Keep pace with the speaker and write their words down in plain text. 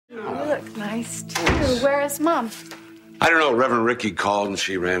look nice, too. Where is Mom? I don't know. Reverend Ricky called and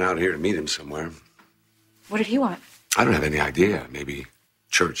she ran out here to meet him somewhere. What did he want? I don't have any idea. Maybe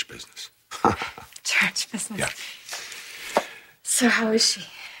church business. Church business? Yeah. So how is she?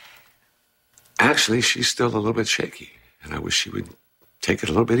 Actually, she's still a little bit shaky, and I wish she would take it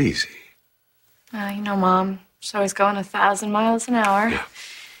a little bit easy. You know, Mom, she's always going 1,000 miles an hour. Yeah.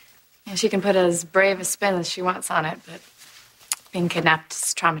 And she can put as brave a spin as she wants on it, but being kidnapped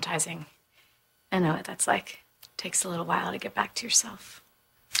is traumatizing. I know what that's like. It takes a little while to get back to yourself.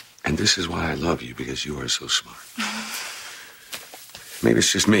 And this is why I love you, because you are so smart. Maybe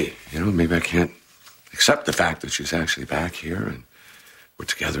it's just me, you know? Maybe I can't accept the fact that she's actually back here and we're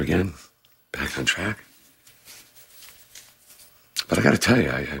together again, back on track. But I gotta tell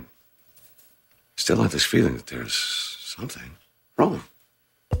you, I still have this feeling that there's something wrong.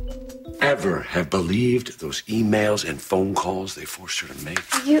 Ever have believed those emails and phone calls they forced her to make?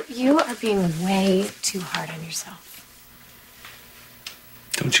 You are being way too hard on yourself.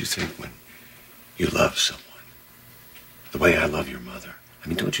 Don't you think when you love someone the way I love your mother, I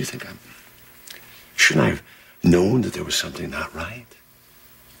mean, don't you think shouldn't I have known that there was something not right?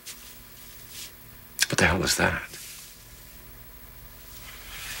 What the hell is that?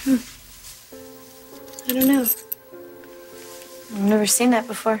 I don't know. I've never seen that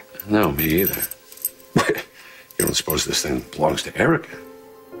before. No, me either. You don't suppose this thing belongs to Erica?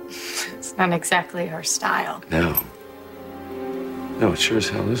 It's not exactly her style. No. No, it sure as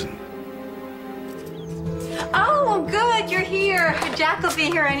hell isn't. Oh, good, you're here. Jack will be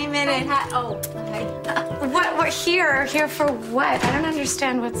here any minute. Hi. What here? Here for what? I don't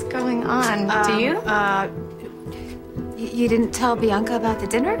understand what's going on. Do you? You didn't tell Bianca about the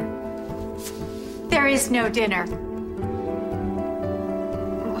dinner? There is no dinner.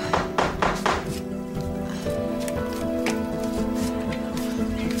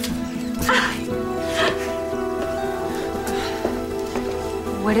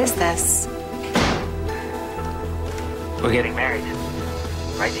 What is this? We're getting married.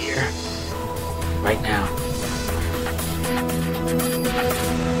 Right here. Right now.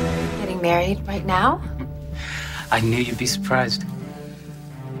 Getting married right now? I knew you'd be surprised.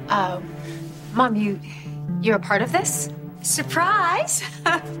 Mom, you're a part of this? Surprise!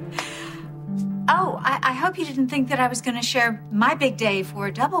 Oh, I hope you didn't think that I was going to share my big day for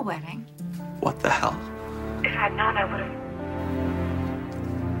a double wedding. What the hell? If I'd known, I would have.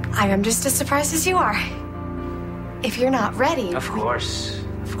 I am just as surprised as you are. If you're not ready... Of course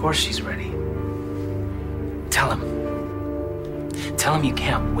she's ready. Tell him you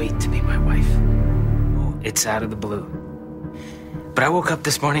can't wait to be my wife. Oh, it's out of the blue. But I woke up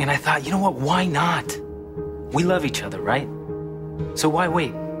this morning and I thought, you know what, why not? We love each other, right? So why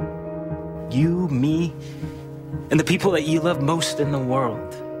wait? You, me, and the people that you love most in the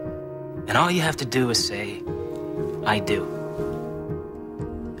world. And all you have to do is say, I do.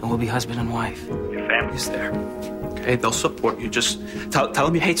 And we'll be husband and wife. Your family's there. Okay, they'll support you. Just tell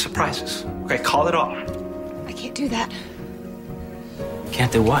them you hate surprises. Okay, call it off. I can't do that.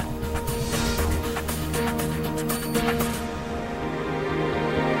 Can't do what?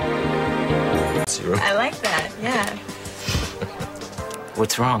 Zero. I like that, yeah.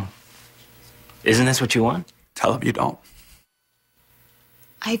 What's wrong? Isn't this what you want? Tell them you don't.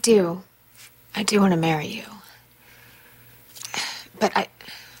 I do. I do want to marry you. But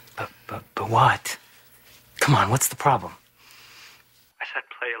But what? Come on, what's the problem? I said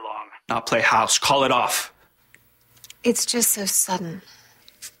play along, not play house. Call it off. it's just so sudden.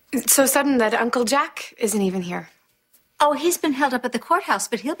 It's so sudden that Uncle Jack isn't even here. Oh, he's been held up at the courthouse,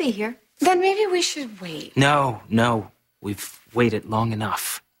 but he'll be here. Then maybe we should wait. No. We've waited long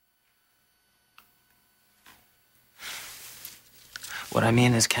enough. What I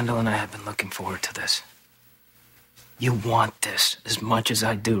mean is, Kendall and I have been looking forward to this. You want this as much as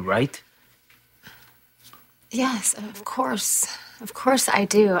I do, right? Yes, of course. Of course I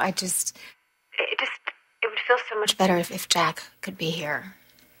do. It would feel so much better if Jack could be here.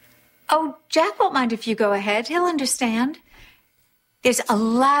 Oh, Jack won't mind if you go ahead. He'll understand. There's a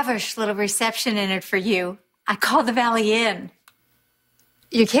lavish little reception in it for you. I call the Valley Inn.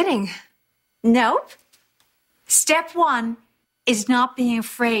 You're kidding. Nope. Step one is not being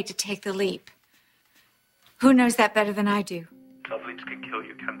afraid to take the leap. Who knows that better than I do? Leaps could kill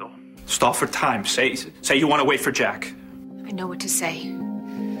you, Kendall. Stall for time. Say you want to wait for Jack. I know what to say.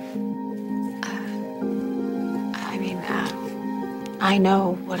 I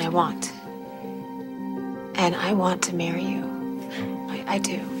know what I want. And I want to marry you. I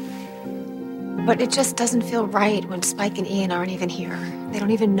do. But it just doesn't feel right when Spike and Ian aren't even here. They don't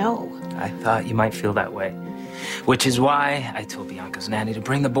even know. I thought you might feel that way. Which is why I told Bianca's nanny to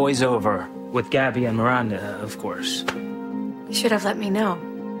bring the boys over. With Gabby and Miranda, of course. You should have let me know.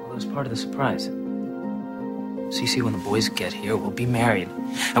 Well, it was part of the surprise. So you see, when the boys get here, we'll be married.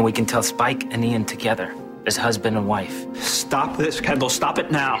 And we can tell Spike and Ian together as husband and wife. Stop this, Kendall. Stop it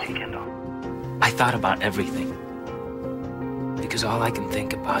now. Hey, Kendall. I thought about everything. Because all I can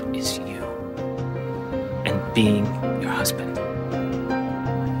think about is you. And being your husband.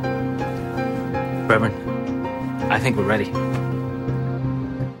 Reverend, I think we're ready.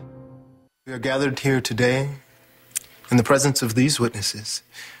 We are gathered here today in the presence of these witnesses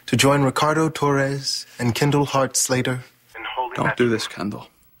to join Ricardo Torres and Kendall Hart Slater. Don't do this, Kendall.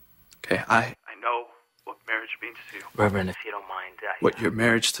 Okay, I know what marriage means to you. Reverend, if you don't mind, What your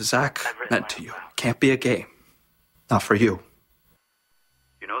marriage to Zach meant to you. Can't be a game. Not for you.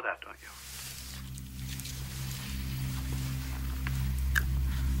 You know that, don't you?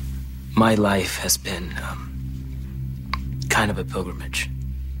 My life has been kind of a pilgrimage.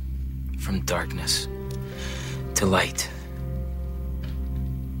 From darkness to light.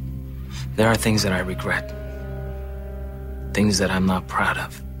 There are things that I regret. Things that I'm not proud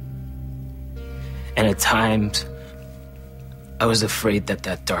of. And at times, I was afraid that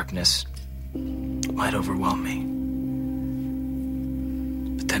that darkness might overwhelm me.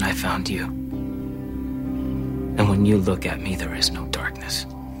 But then I found you. And when you look at me, there is no darkness.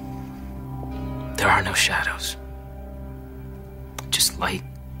 There are no shadows. Just light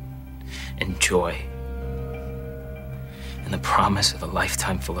and joy. And the promise of a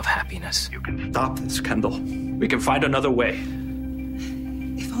lifetime full of happiness. You can stop this, Kendall. We can find another way.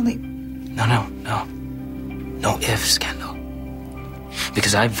 If only... No ifs, Kendall.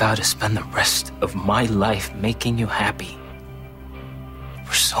 Because I vow to spend the rest of my life making you happy.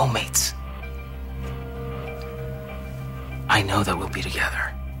 We're soulmates. I know that we'll be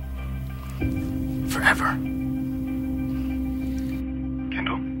together. Forever.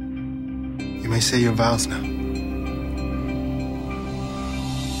 Kendall? You may say your vows now.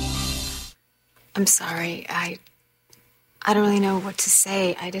 I'm sorry. I don't really know what to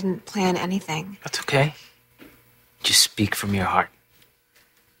say. I didn't plan anything. That's okay. Just speak from your heart.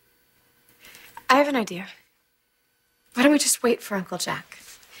 I have an idea. Why don't we just wait for Uncle Jack?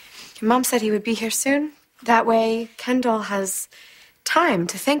 Your mom said he would be here soon. That way, Kendall has time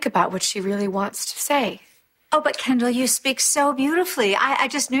to think about what she really wants to say. Oh, but Kendall, you speak so beautifully. I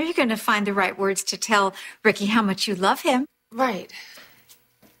just knew you were going to find the right words to tell Ricky how much you love him. Right.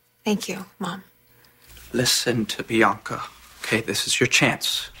 Thank you, Mom. Listen to Bianca. Okay, this is your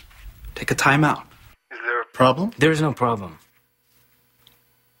chance. Take a time out. Is there a problem? There's no problem.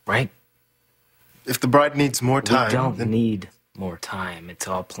 Right? If the bride needs more time... We don't then... need more time. It's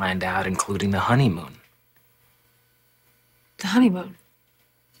all planned out, including the honeymoon. The honeymoon.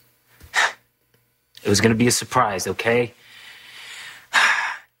 It was going to be a surprise, okay?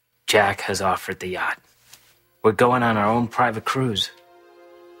 Jack has offered the yacht. We're going on our own private cruise.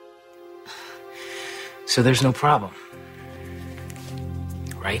 So there's no problem.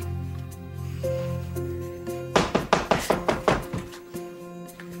 Right?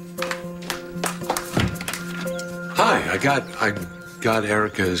 Hi, I got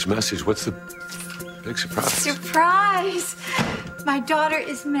Erica's message. What's the big surprise? Surprise! My daughter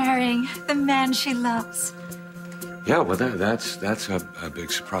is marrying the man she loves. Yeah, well, that's a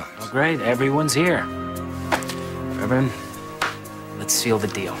big surprise. Well, great. Everyone's here. Reverend, let's seal the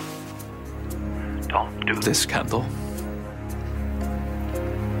deal. Don't do this, Kendall.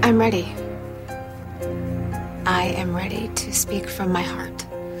 I'm ready. I am ready to speak from my heart.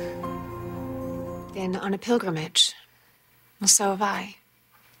 Been on a pilgrimage. Well, so have I.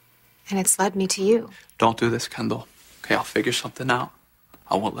 And it's led me to you. Don't do this, Kendall. Okay, I'll figure something out.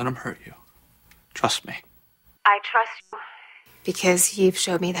 I won't let him hurt you. Trust me. I trust you. Because you've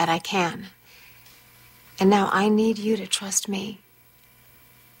showed me that I can. And now I need you to trust me.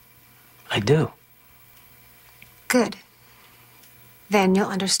 I do. Good. Then you'll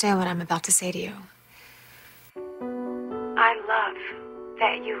understand what I'm about to say to you. I love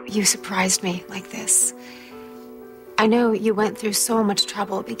that you surprised me like this. I know you went through so much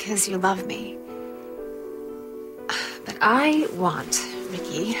trouble because you love me. But I want,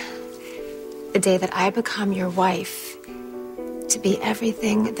 Ricky, the day that I become your wife, to be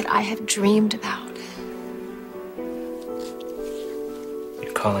everything that I have dreamed about.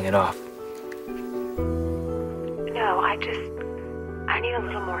 You're calling it off. No, I need a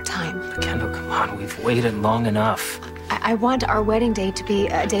little more time. But Kendall, come on. We've waited long enough. I want our wedding day to be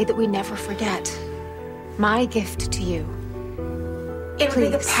a day that we never forget. My gift to you. It'll be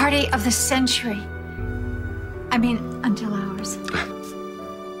the party of the century. I mean, until ours.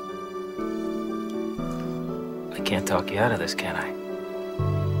 I can't talk you out of this, can I?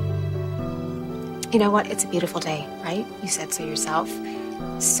 You know what? It's a beautiful day, right? You said so yourself.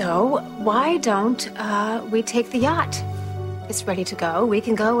 So why don't we take the yacht? It's ready to go. We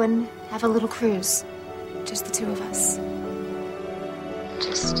can go and have a little cruise. Just the two of us.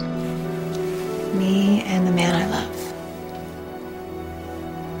 Just me and the man I love.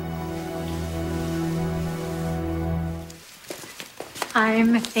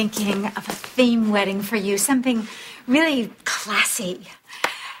 I'm thinking of a theme wedding for you, something really classy.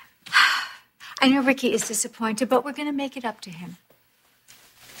 I know Ricky is disappointed, but we're going to make it up to him.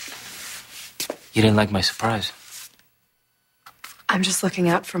 You didn't like my surprise? I'm just looking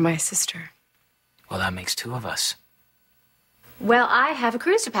out for my sister. Well, that makes two of us. Well, I have a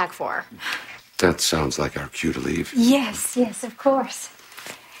cruise to pack for. That sounds like our cue to leave. Yes, of course.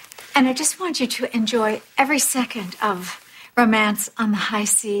 And I just want you to enjoy every second of romance on the high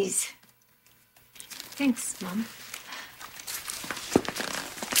seas. Thanks, Mom.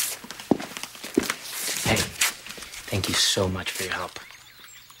 Hey, thank you so much for your help.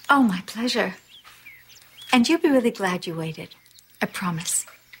 Oh, my pleasure. And you'll be really glad you waited. I promise.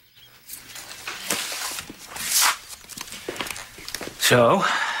 So,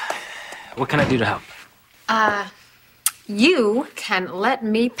 what can I do to help? You can let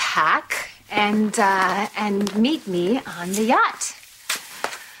me pack and meet me on the yacht.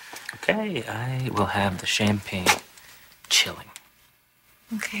 Okay, I will have the champagne chilling.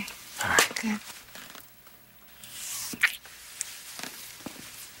 Okay. All right. Good.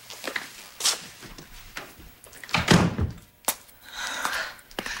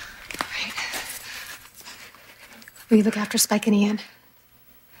 Will you look after Spike and Ian?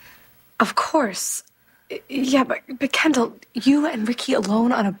 Of course. Yeah, but Kendall, you and Ricky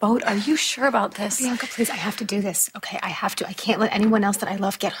alone on a boat, are you sure about this? Bianca, please, I have to do this. Okay, I have to. I can't let anyone else that I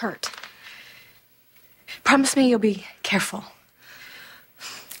love get hurt. Promise me you'll be careful.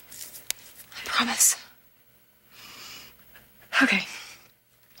 I promise. Okay.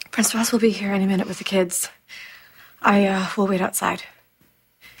 Prince Ross will be here any minute with the kids. I will wait outside.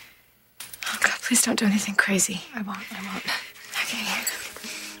 Oh, God, please don't do anything crazy. I won't. Okay.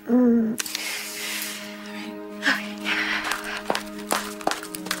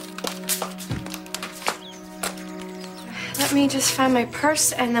 Let me just find my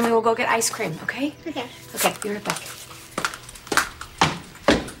purse, and then we will go get ice cream, okay? Okay. Okay, be right back.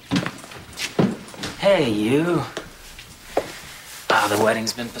 Hey, you. The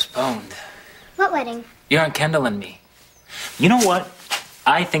wedding's been postponed. What wedding? You're on Kendall and me. You know what?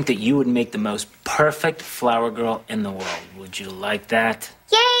 I think that you would make the most perfect flower girl in the world. Would you like that?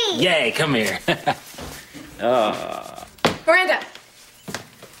 Yay! Yay, come here. Miranda!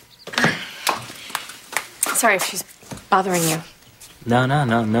 Sorry if she's bothering you.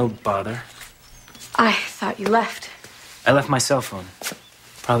 No bother. I thought you left. I left my cell phone.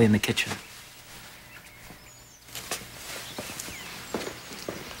 Probably in the kitchen.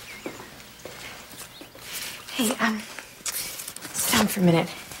 Hey, sit down for a minute.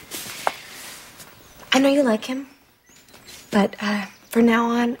 I know you like him, but for now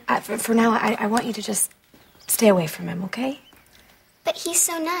on, I want you to just stay away from him, okay? But he's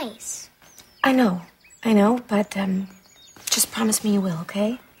so nice. I know, but just promise me you will,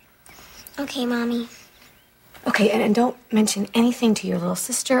 okay? Okay, Mommy. Okay, and don't mention anything to your little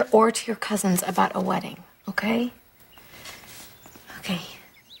sister or to your cousins about a wedding, okay? Okay,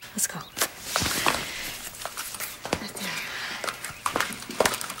 let's go. Right there.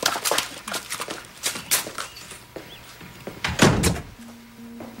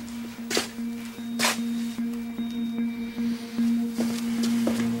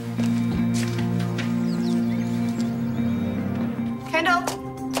 Kendall,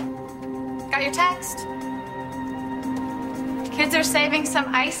 got your text? Kids are saving some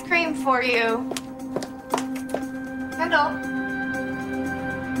ice cream for you. Kendall.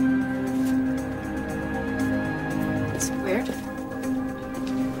 It's weird.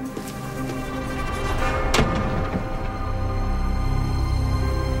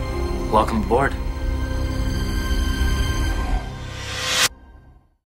 Welcome aboard.